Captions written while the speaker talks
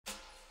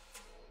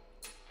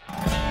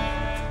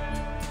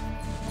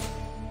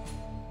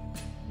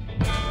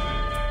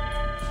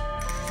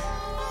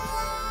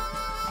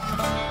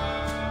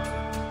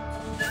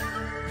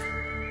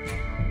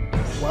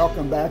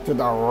welcome back to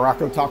the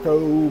Rocco Taco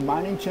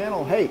Mining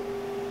channel. Hey,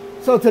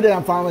 so today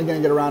I'm finally going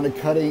to get around to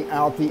cutting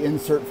out the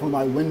insert for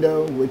my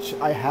window, which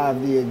I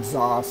have the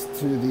exhaust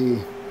to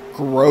the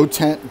grow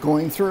tent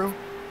going through.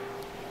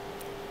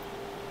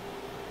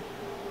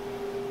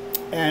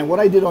 And what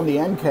I did on the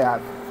end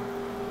cap,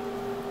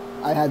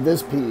 I had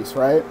this piece,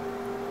 right?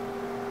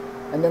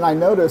 And then I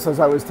noticed as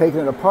I was taking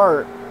it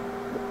apart,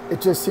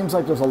 it just seems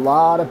like there's a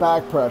lot of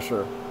back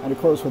pressure. And of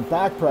course, with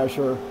back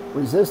pressure,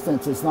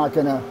 resistance, it's not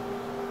going to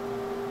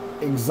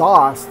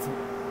exhaust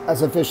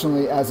as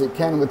efficiently as it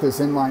can with this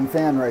inline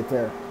fan right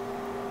there.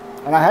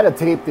 And I had to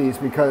tape these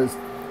because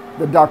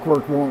the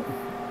ductwork won't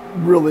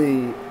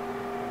really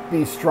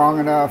be strong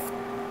enough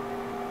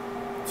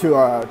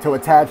to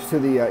attach to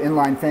the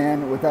inline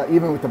fan without,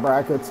 even with the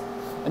brackets.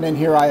 And then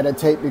here I had to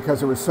tape because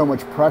there was so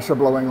much pressure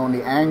blowing on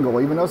the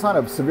angle. Even though it's not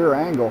a severe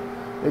angle,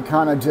 it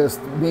kind of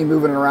just, me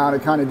moving it around,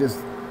 it kind of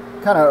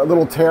a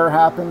little tear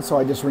happened, so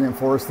I just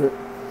reinforced it.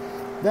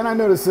 Then I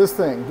noticed this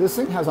thing. This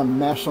thing has a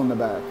mesh on the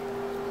back,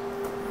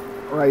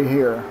 right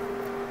here.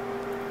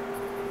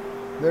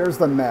 There's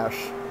the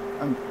mesh,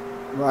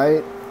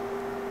 right?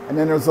 And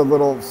then there's a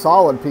little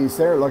solid piece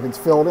there. Look, it's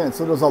filled in.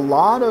 So there's a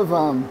lot of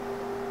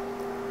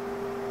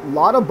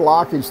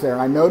blockage there.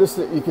 And I noticed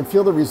that you can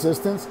feel the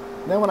resistance.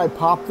 And then when I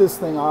popped this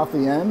thing off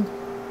the end,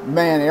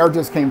 man, air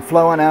just came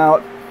flowing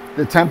out.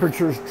 The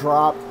temperatures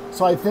dropped.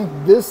 So I think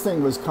this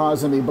thing was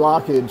causing me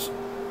blockage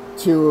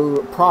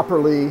to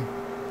properly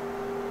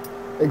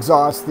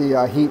exhaust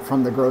the heat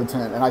from the grow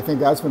tent. And I think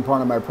that's been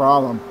part of my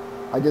problem.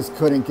 I just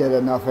couldn't get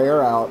enough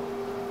air out,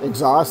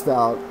 exhaust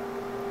out,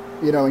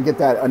 you know, and get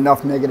that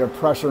enough negative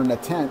pressure in the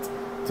tent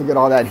to get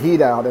all that heat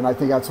out. And I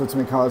think that's what's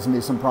been causing me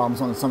some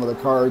problems on some of the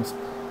cards.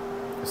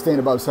 Staying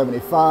above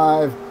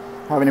 75,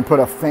 having to put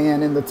a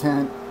fan in the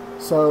tent.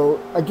 So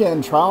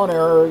again, trial and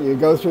error, you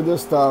go through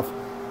this stuff.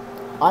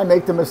 I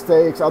make the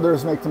mistakes,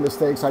 others make the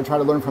mistakes, I try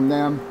to learn from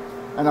them,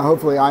 and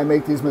hopefully I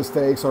make these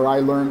mistakes or I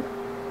learn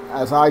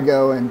as I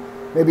go, and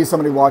maybe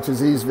somebody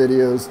watches these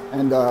videos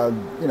and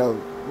you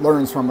know,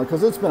 learns from it,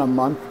 because it's been a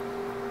month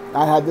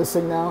I had this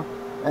thing now,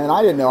 and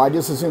I didn't know, I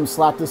just assumed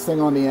slap this thing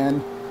on the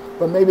end,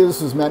 but maybe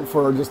this is meant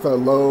for just a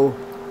low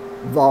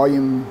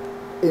volume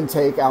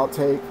intake,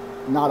 outtake,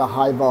 not a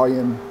high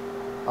volume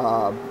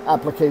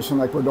application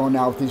like we're doing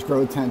now with these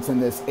grow tents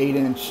and this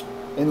 8-inch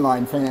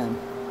inline fan.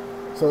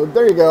 So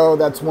there you go.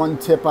 That's one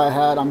tip I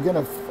had. I'm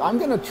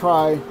gonna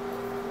try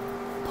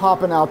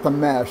popping out the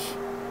mesh.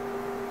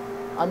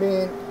 I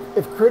mean,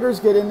 if critters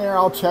get in there,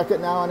 I'll check it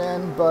now and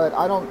then. But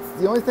I don't.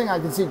 The only thing I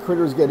can see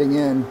critters getting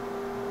in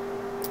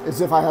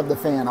is if I have the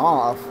fan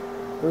off.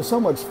 There's so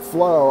much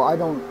flow. I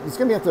don't. It's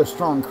gonna be after a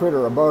strong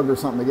critter, a bug or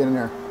something to get in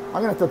there.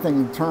 I'm gonna have the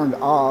thing turned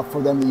off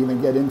for them to even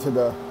get into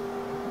the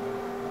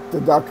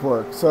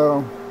ductwork.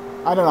 So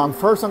I don't know.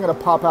 First, I'm gonna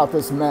pop out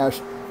this mesh.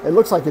 It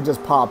looks like it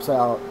just pops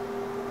out.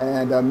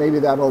 And maybe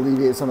that'll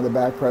alleviate some of the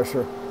back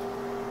pressure.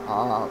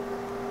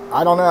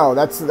 I don't know.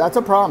 That's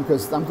a problem,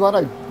 because I'm glad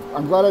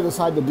I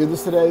decided to do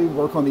this today.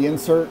 Work on the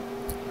insert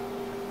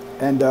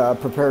and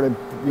prepare to,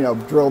 you know,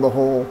 drill the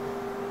hole,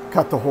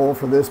 cut the hole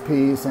for this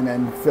piece, and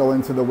then fill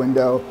into the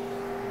window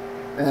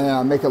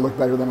and make it look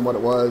better than what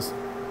it was.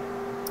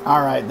 All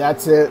right,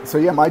 that's it. So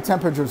yeah, my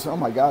temperatures. Oh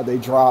my God, they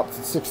dropped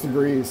 6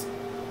 degrees.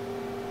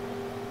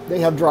 They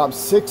have dropped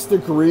 6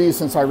 degrees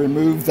since I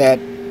removed that.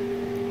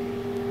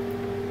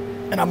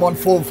 And I'm on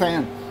full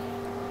fan.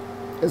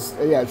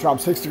 Yeah, it dropped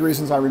 6 degrees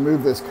since I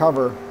removed this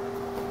cover.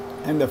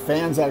 And the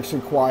fan's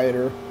actually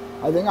quieter.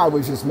 I think I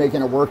was just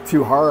making it work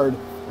too hard,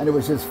 and it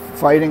was just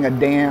fighting a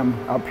dam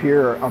up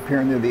here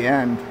near the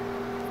end.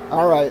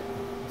 All right,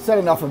 said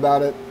enough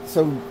about it.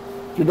 So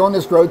if you're doing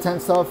this grow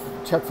tent stuff,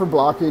 check for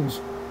blockage,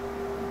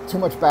 too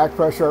much back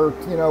pressure,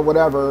 you know,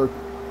 whatever.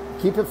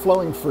 Keep it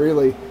flowing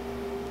freely.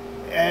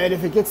 And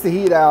if it gets the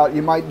heat out,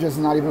 you might just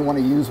not even want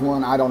to use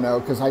one. I don't know,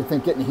 because I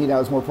think getting heat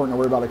out is more important to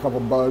worry about a couple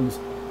bugs.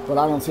 But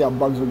I don't see how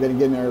bugs are going to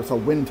get in there. It's a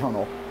wind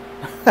tunnel.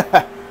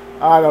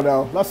 I don't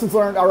know. Lessons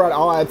learned. All right,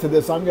 I'll add to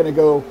this. I'm going to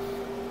go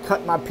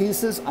cut my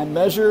pieces. I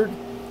measured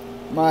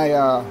my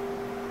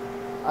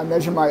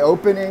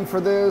opening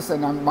for this,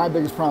 and my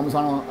biggest problem is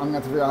I'm going to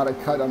have to figure out how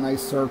to cut a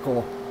nice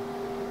circle.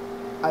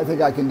 I think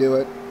I can do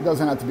it. It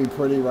doesn't have to be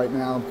pretty right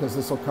now, because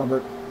this will cover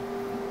it.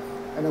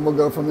 And then we'll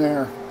go from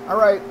there. All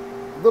right.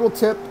 Little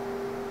tip,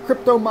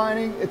 crypto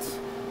mining, it's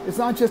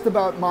not just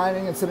about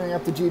mining and setting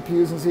up the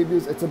GPUs and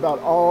CPUs, it's about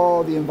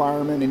all the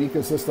environment and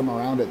ecosystem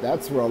around it.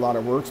 That's where a lot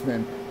of work's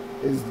been,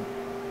 is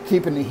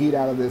keeping the heat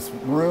out of this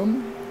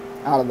room,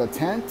 out of the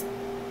tent,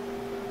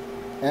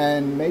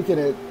 and making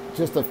it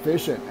just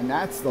efficient. And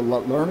that's the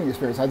learning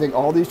experience. I think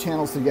all these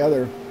channels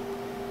together,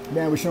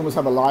 man, we should almost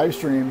have a live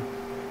stream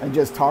and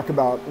just talk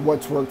about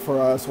what's worked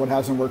for us, what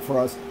hasn't worked for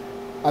us.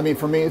 I mean,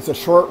 for me, it's a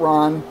short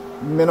run,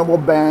 minimal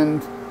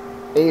bend,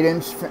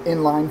 8-inch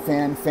inline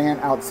fan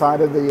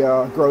outside of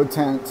the grow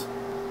tent,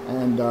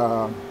 and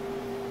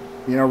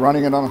you know,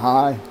 running it on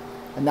high.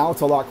 And now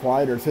it's a lot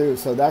quieter too.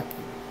 So that,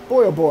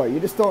 boy oh boy, you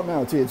just don't know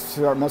until you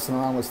start messing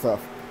around with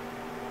stuff.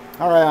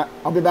 All right,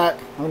 I'll be back.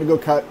 I'm gonna go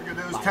cut. Look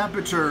at those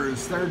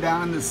temperatures. They're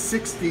down in the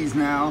 60s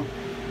now.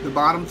 The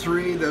bottom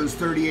three, those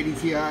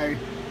 3080 Ti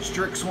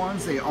Strix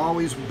ones, they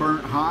always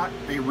burnt hot.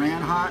 They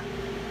ran hot.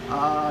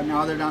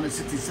 Now they're down to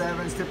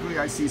 67s. Typically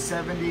I see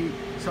 70,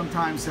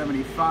 sometimes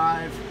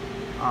 75.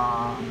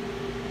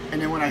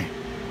 And then when I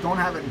don't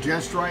have it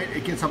just right,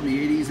 it gets up in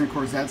the 80s, and of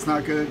course that's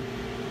not good.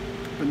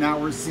 But now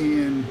we're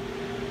seeing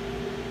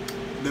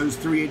those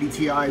 380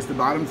 Ti's, the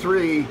bottom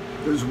three,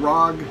 those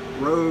Rogue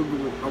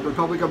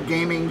Republic of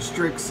Gaming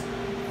Strix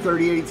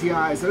 3080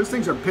 Ti's. Those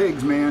things are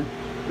pigs, man.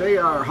 They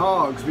are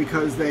hogs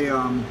because they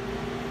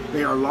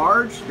are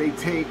large. They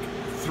take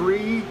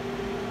 3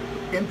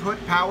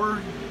 input power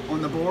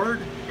on the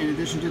board in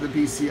addition to the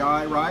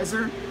PCI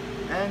riser,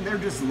 and they're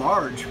just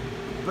large.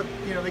 But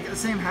you know, they get the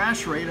same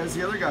hash rate as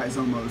the other guys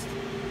almost.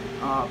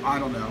 I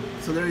don't know.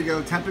 So there you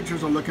go.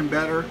 Temperatures are looking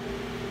better.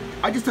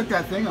 I just took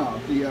that thing off,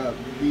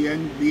 the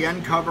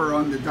end cover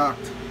on the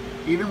duct.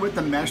 Even with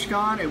the mesh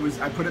gone,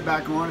 I put it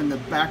back on, and the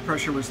back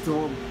pressure was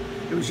still,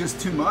 it was just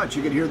too much.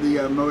 You could hear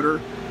the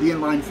motor, the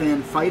inline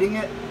fan fighting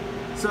it.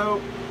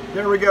 So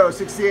there we go,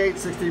 68,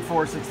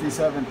 64,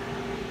 67.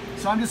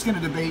 So I'm just going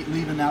to debate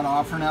leaving that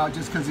off for now,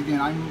 just because again,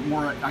 I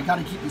got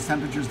to keep these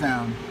temperatures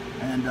down,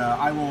 and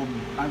I will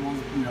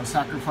you know,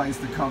 sacrifice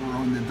the cover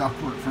on the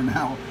ductwork for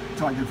now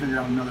until I can figure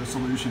out another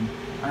solution.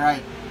 All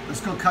right,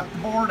 let's go cut the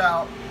board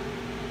out.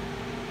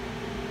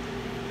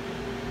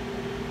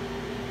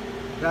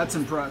 That's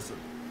impressive.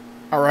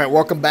 All right,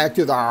 welcome back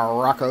to the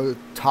Rocco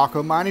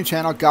Taco Mining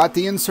channel. Got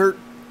the insert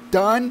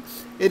done.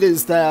 It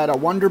is that a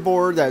Wonder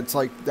board that's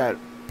like that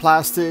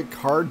plastic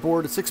hard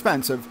board. It's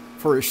expensive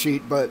for a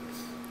sheet, but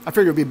I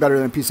figured it'd be better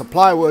than a piece of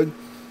plywood.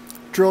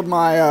 Drilled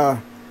my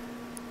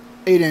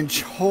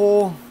 8-inch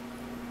hole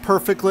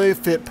perfectly,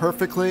 fit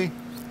perfectly.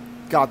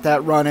 Got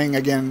that running.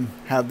 Again,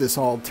 have this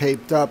all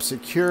taped up,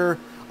 secure.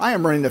 I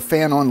am running the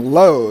fan on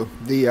low,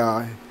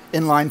 the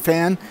inline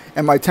fan,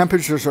 and my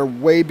temperatures are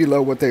way below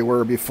what they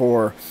were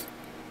before.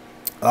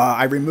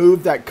 I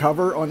removed that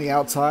cover on the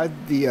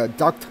outside, the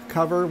duct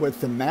cover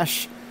with the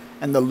mesh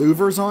and the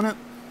louvers on it.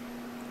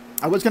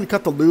 I was going to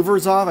cut the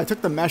louvers off. I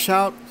took the mesh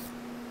out,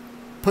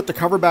 put the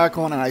cover back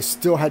on, and I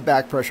still had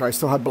back pressure. I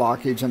still had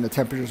blockage, and the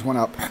temperatures went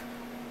up.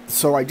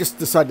 So I just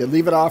decided to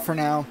leave it off for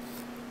now.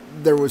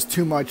 There was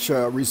too much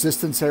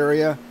resistance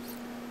area,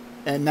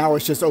 and now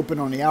it's just open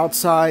on the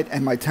outside,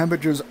 and my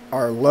temperatures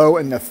are low,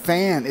 and the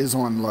fan is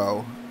on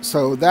low.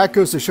 So that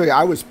goes to show you,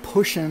 I was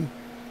pushing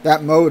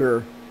that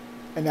motor,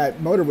 and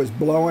that motor was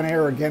blowing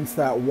air against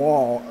that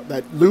wall,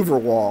 that louver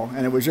wall,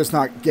 and it was just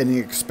not getting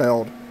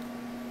expelled.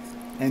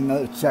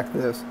 And check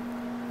this.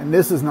 And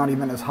this is not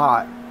even as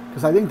hot,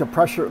 because I think the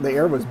pressure, the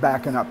air was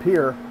backing up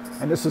here,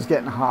 and this is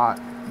getting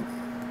hot.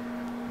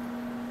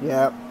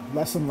 Yeah,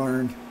 lesson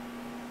learned.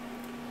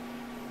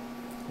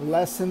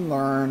 Lesson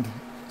learned.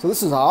 So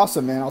this is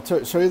awesome, man. I'll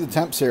show you the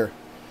temps here.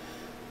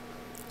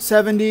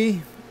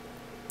 70,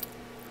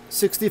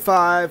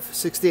 65,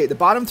 68. The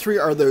bottom three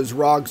are those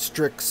ROG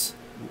Strix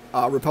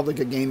Republic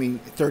of Gaming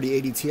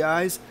 3080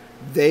 Ti's.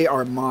 They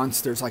are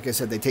monsters. Like I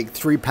said, they take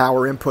 3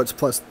 power inputs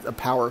plus a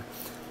power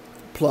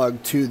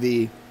plug to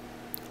the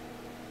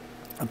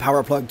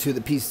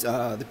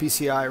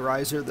PCI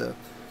riser, the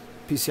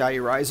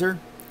PCIe riser,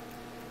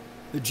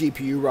 the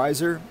GPU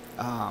riser.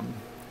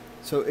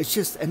 So it's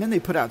just, and then they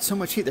put out so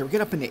much heat. They would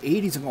get up in the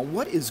 80s and go,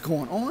 what is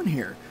going on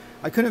here?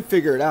 I couldn't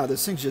figure it out.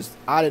 This thing's just,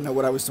 I didn't know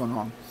what I was doing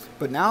wrong.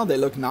 But now they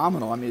look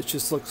nominal. I mean, it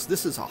just looks,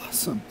 this is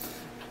awesome.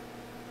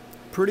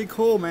 Pretty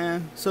cool,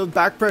 man. So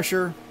back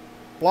pressure,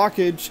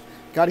 blockage,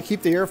 got to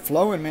keep the air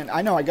flowing, man.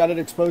 I know I got it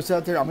exposed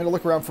out there. I'm going to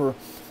look around for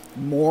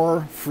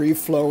more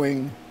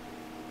free-flowing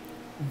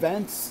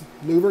vents,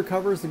 louver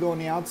covers to go on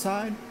the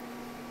outside.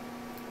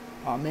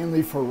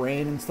 Mainly for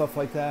rain and stuff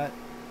like that.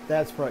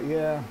 That's probably,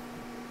 yeah.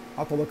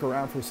 I'll have to look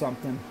around for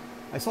something.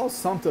 I saw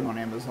something on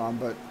Amazon,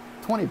 but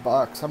 20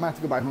 bucks. I'm going to have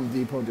to go by Home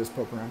Depot and just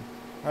poke around.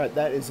 All right,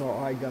 that is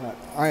all I got.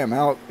 I am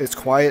out. It's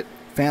quiet.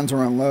 Fans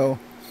are on low.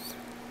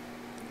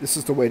 This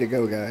is the way to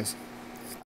go, guys.